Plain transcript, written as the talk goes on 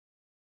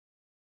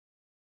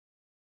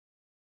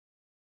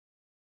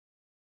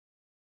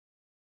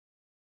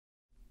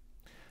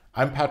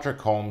I'm Patrick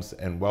Holmes,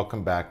 and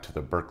welcome back to the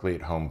Berkeley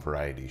at Home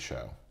Variety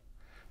Show.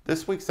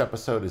 This week's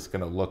episode is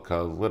going to look a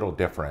little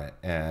different,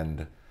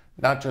 and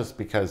not just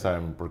because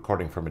I'm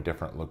recording from a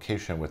different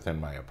location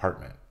within my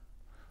apartment.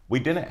 We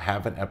didn't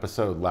have an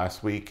episode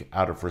last week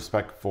out of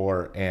respect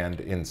for and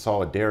in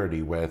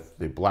solidarity with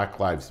the Black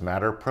Lives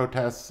Matter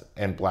protests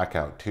and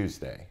Blackout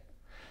Tuesday.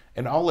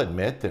 And I'll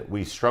admit that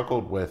we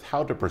struggled with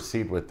how to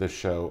proceed with this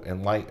show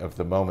in light of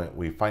the moment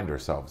we find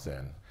ourselves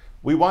in.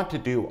 We want to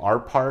do our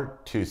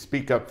part to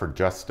speak up for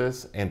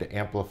justice and to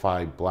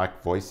amplify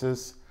Black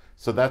voices,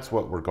 so that's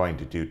what we're going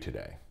to do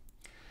today.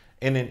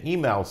 In an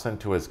email sent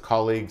to his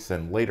colleagues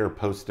and later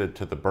posted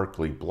to the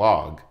Berkeley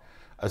blog,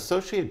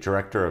 Associate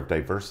Director of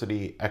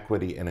Diversity,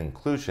 Equity, and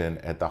Inclusion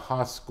at the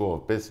Haas School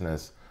of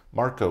Business,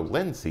 Marco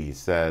Lindsay,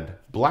 said,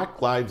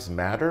 "Black Lives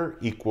Matter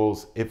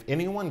equals if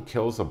anyone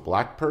kills a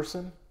Black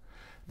person,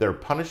 their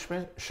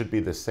punishment should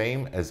be the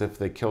same as if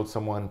they killed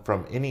someone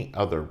from any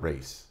other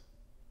race.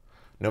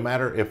 No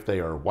matter if they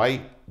are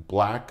white,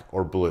 Black,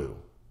 or blue.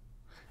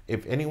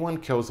 If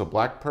anyone kills a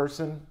Black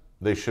person,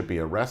 they should be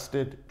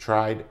arrested,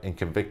 tried, and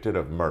convicted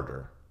of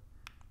murder."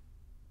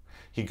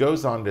 He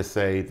goes on to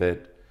say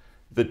that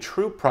the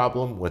true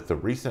problem with the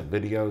recent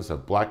videos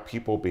of Black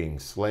people being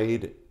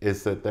slayed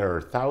is that there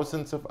are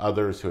thousands of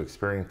others who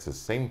experience the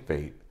same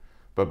fate,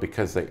 but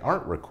because they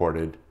aren't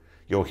recorded,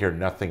 you'll hear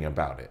nothing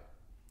about it.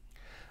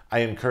 I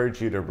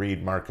encourage you to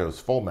read Marco's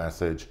full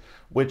message,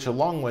 which,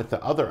 along with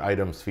the other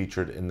items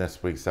featured in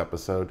this week's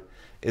episode,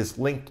 is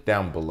linked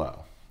down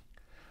below.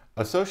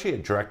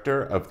 Associate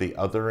Director of the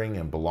Othering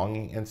and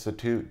Belonging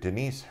Institute,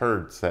 Denise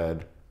Hurd,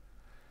 said,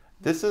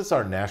 "This is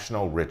our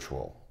national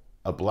ritual.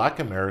 A Black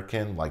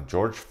American like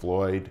George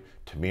Floyd,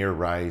 Tamir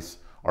Rice,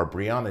 or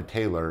Breonna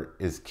Taylor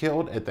is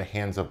killed at the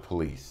hands of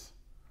police.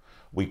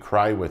 We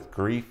cry with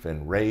grief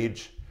and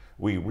rage.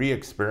 We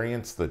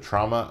re-experience the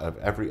trauma of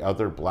every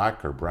other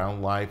Black or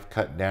brown life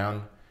cut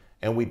down,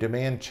 and we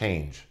demand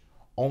change,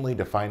 only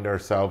to find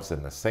ourselves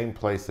in the same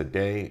place a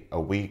day,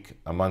 a week,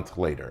 a month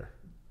later.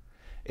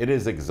 It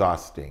is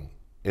exhausting,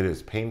 it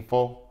is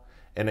painful,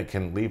 and it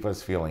can leave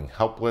us feeling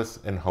helpless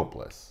and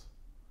hopeless.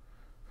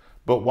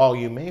 But while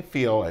you may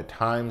feel at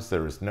times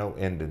there is no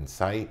end in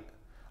sight,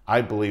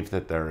 I believe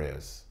that there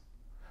is.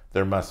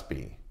 There must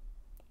be.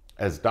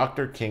 As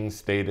Dr. King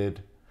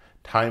stated,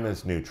 time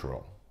is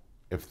neutral.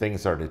 If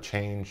things are to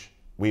change,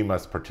 we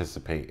must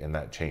participate in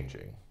that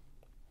changing."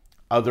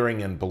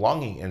 Othering and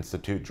Belonging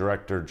Institute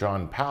Director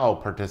John Powell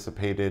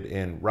participated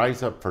in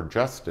Rise Up for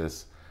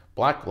Justice,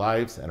 Black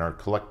Lives and Our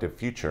Collective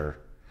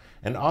Future,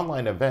 an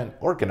online event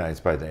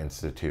organized by the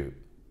Institute.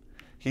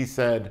 He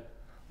said,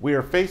 "We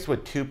are faced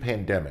with two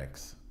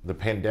pandemics, the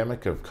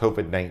pandemic of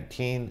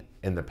COVID-19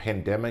 and the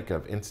pandemic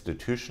of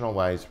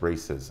institutionalized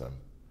racism.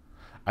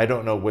 I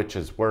don't know which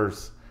is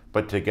worse,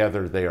 but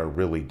together they are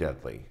really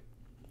deadly."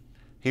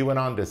 He went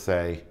on to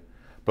say,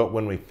 "But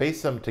when we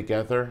face them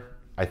together,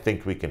 I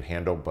think we can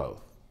handle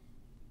both."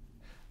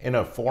 In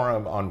a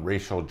forum on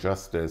racial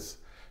justice,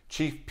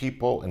 Chief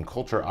People and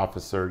Culture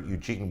Officer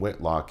Eugene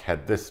Whitlock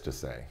had this to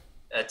say.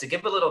 To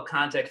give a little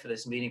context for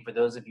this meeting, for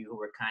those of you who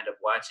were kind of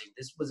watching,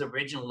 this was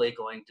originally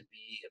going to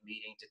be a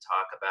meeting to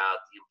talk about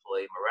the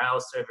employee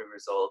morale survey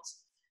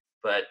results,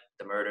 but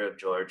the murder of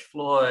George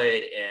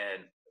Floyd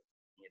and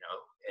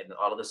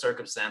all of the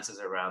circumstances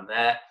around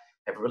that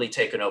have really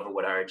taken over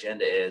what our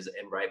agenda is,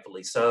 and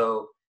rightfully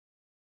so.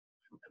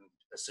 I'm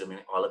assuming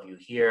all of you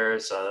here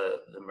saw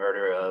the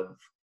murder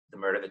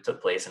that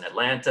took place in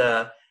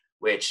Atlanta,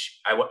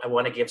 which I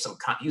want to give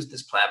use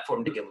this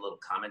platform to give a little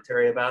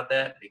commentary about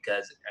that,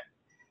 because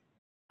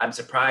I'm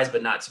surprised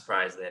but not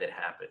surprised that it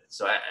happened.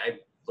 So I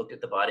looked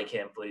at the body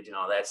cam footage and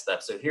all that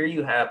stuff. So here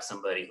you have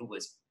somebody who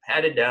was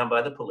patted down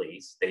by the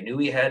police. They knew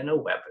he had no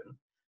weapon,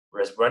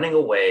 was running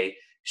away,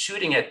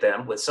 shooting at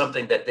them with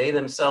something that they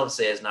themselves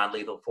say is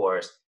non-lethal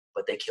force,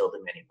 but they killed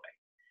him anyway.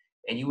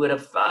 And you would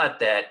have thought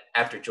that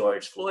after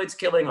George Floyd's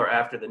killing, or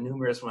after the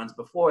numerous ones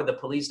before, the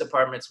police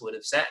departments would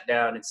have sat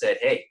down and said,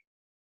 "Hey,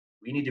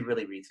 we need to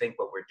really rethink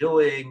what we're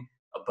doing,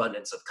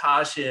 abundance of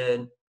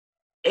caution,"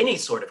 any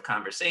sort of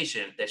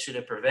conversation that should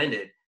have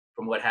prevented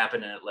from what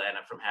happened in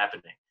Atlanta from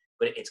happening.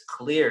 But it's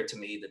clear to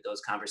me that those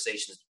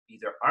conversations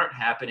either aren't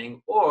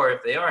happening, or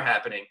if they are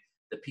happening,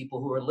 the people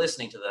who are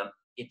listening to them,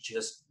 it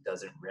just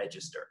doesn't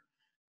register.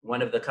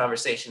 One of the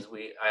conversations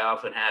I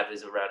often have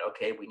is around,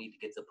 okay, we need to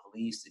get the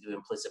police to do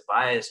implicit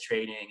bias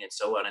training and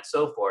so on and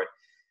so forth.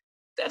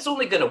 That's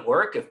only going to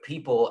work if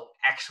people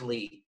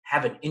actually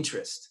have an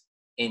interest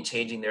in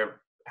changing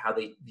how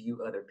they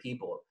view other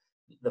people.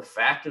 The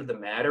fact of the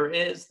matter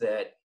is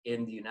that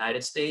in the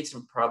United States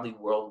and probably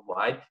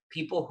worldwide,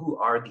 people who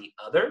are the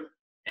other,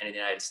 and in the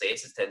United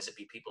States it tends to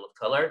be people of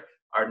color,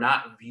 are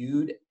not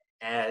viewed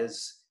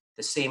as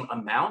the same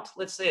amount,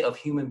 let's say, of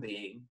human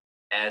being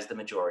as the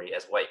majority,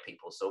 as white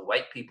people. So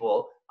white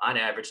people, on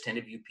average, tend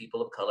to view people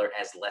of color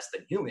as less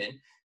than human,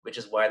 which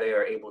is why they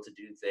are able to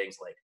do things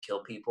like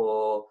kill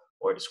people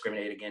or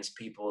discriminate against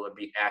people or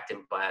act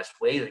in biased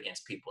ways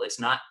against people. It's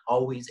not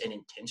always an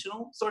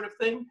intentional sort of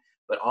thing,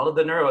 but all of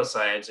the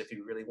neuroscience, if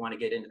you really want to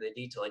get into the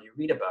detail and you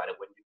read about it,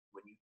 when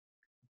you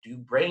do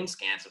brain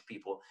scans of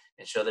people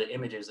and show the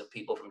images of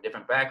people from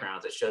different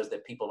backgrounds that shows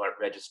that people aren't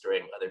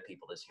registering other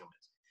people as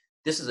humans.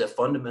 This is a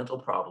fundamental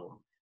problem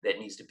that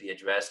needs to be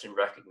addressed and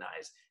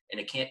recognized. And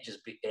it can't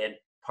just be, and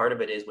part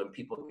of it is when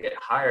people get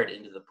hired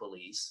into the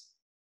police,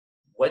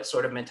 what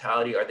sort of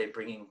mentality are they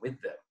bringing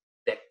with them?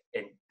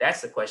 And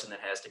that's the question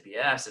that has to be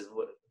asked is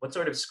what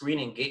sort of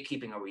screening,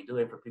 gatekeeping are we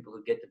doing for people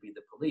who get to be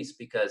the police?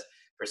 Because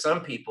for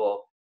some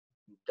people,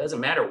 it doesn't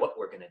matter what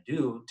we're going to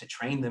do to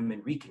train them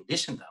and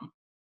recondition them.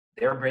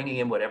 They're bringing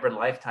in whatever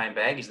lifetime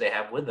baggage they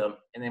have with them,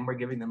 and then we're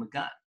giving them a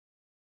gun.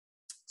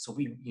 So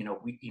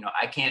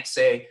I can't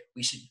say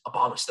we should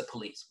abolish the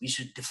police. We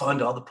should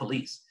defund all the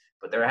police,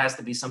 but there has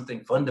to be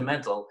something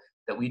fundamental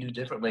that we do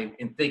differently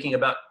in thinking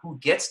about who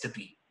gets to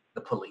be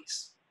the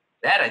police.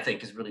 That, I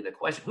think, is really the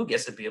question. Who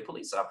gets to be a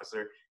police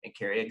officer and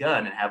carry a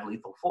gun and have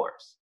lethal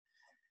force?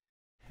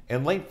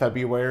 In late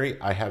February,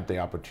 I had the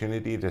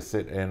opportunity to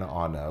sit in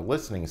on a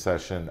listening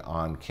session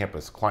on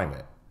campus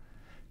climate.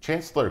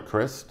 Chancellor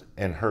Christ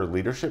and her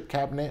leadership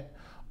cabinet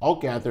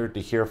all gathered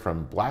to hear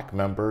from Black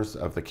members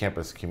of the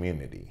campus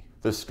community.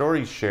 The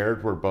stories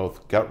shared were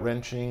both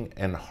gut-wrenching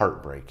and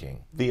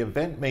heartbreaking. The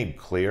event made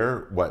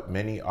clear what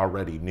many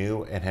already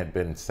knew and had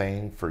been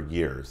saying for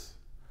years.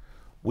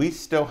 We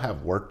still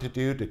have work to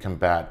do to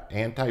combat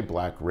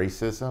anti-Black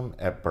racism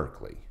at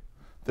Berkeley.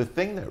 The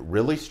thing that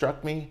really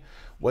struck me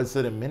was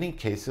that in many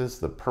cases,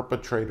 the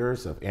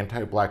perpetrators of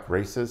anti-Black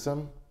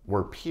racism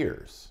were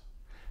peers.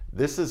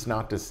 This is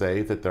not to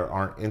say that there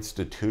aren't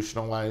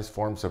institutionalized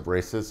forms of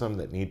racism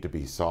that need to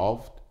be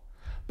solved,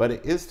 but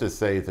it is to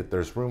say that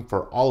there's room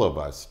for all of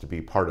us to be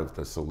part of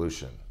the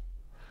solution.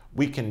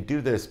 We can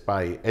do this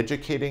by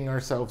educating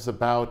ourselves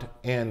about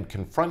and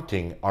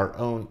confronting our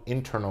own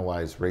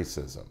internalized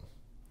racism.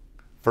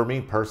 For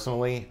me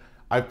personally,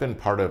 I've been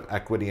part of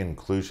equity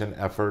inclusion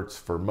efforts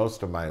for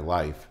most of my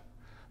life,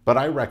 but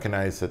I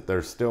recognize that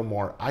there's still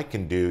more I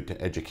can do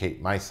to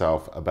educate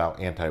myself about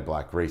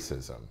anti-Black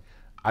racism.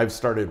 I've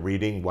started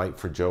reading White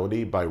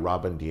Fragility by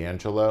Robin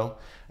DiAngelo,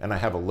 and I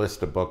have a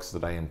list of books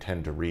that I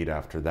intend to read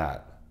after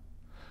that.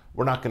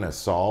 We're not going to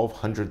solve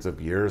hundreds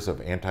of years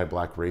of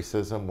anti-Black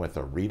racism with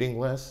a reading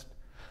list,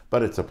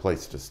 but it's a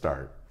place to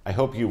start. I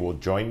hope you will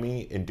join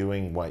me in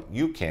doing what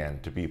you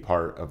can to be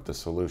part of the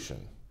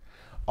solution.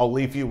 I'll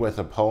leave you with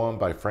a poem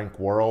by Frank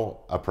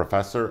Worrell, a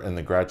professor in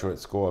the Graduate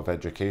School of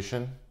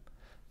Education.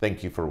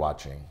 Thank you for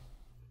watching.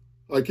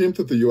 I came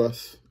to the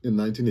US in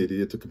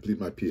 1988 to complete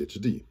my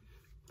PhD.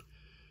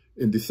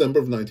 In December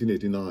of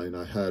 1989,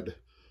 I had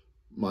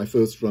my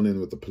first run-in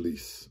with the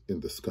police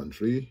in this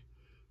country,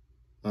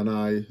 and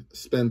I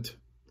spent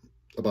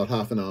about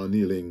half an hour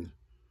kneeling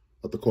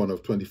at the corner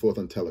of 24th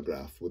and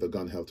Telegraph with a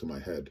gun held to my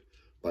head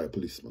by a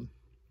policeman.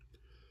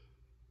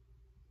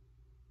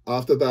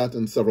 After that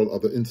and several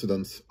other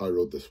incidents, I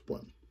wrote this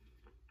poem.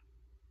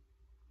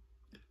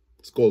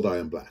 It's called I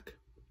Am Black.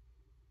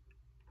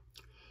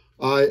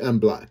 I am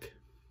black.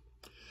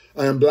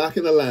 I am black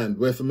in a land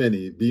where for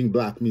many, being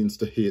black means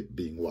to hate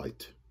being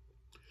white.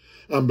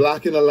 I'm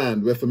black in a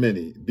land where for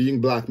many,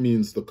 being black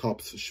means the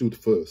cops shoot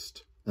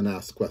first and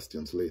ask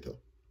questions later.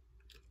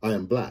 I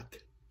am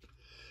black.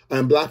 I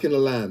am black in a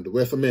land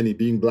where for many,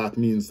 being black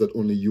means that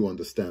only you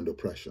understand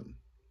oppression.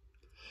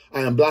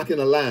 I am black in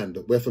a land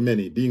where for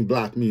many, being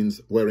black means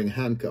wearing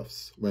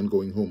handcuffs when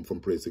going home from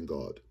praising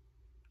God.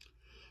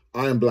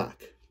 I am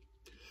black.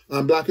 I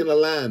am black in a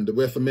land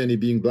where for many,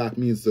 being black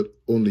means that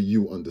only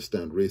you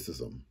understand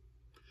racism.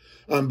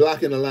 I am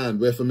black in a land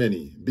where for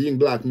many, being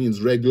black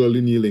means regularly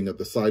kneeling at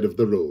the side of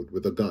the road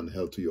with a gun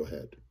held to your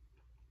head.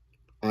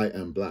 I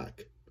am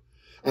black.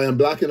 I am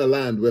black in a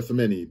land where for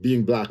many,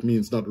 being black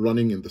means not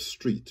running in the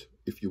street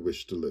if you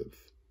wish to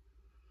live.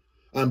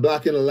 I am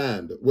black in a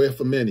land where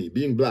for many,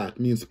 being black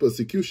means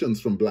persecutions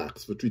from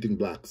blacks for treating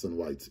blacks and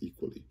whites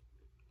equally.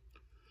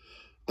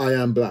 I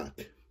am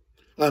black.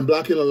 I am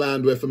black in a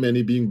land where for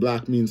many, being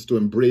black means to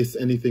embrace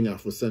anything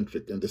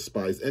Afrocentric and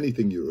despise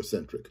anything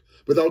Eurocentric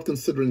without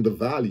considering the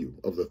value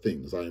of the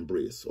things I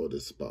embrace or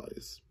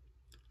despise.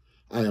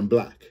 I am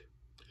black.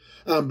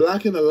 I am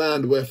black in a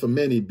land where for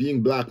many,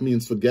 being black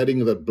means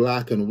forgetting that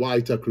black and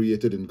white are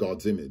created in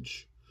God's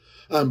image.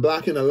 I am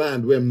black in a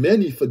land where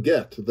many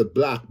forget that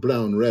black,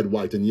 brown, red,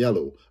 white, and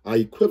yellow are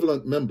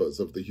equivalent members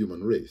of the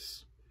human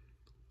race.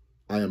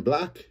 I am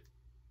black.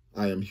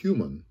 I am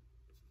human.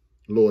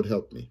 Lord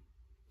help me.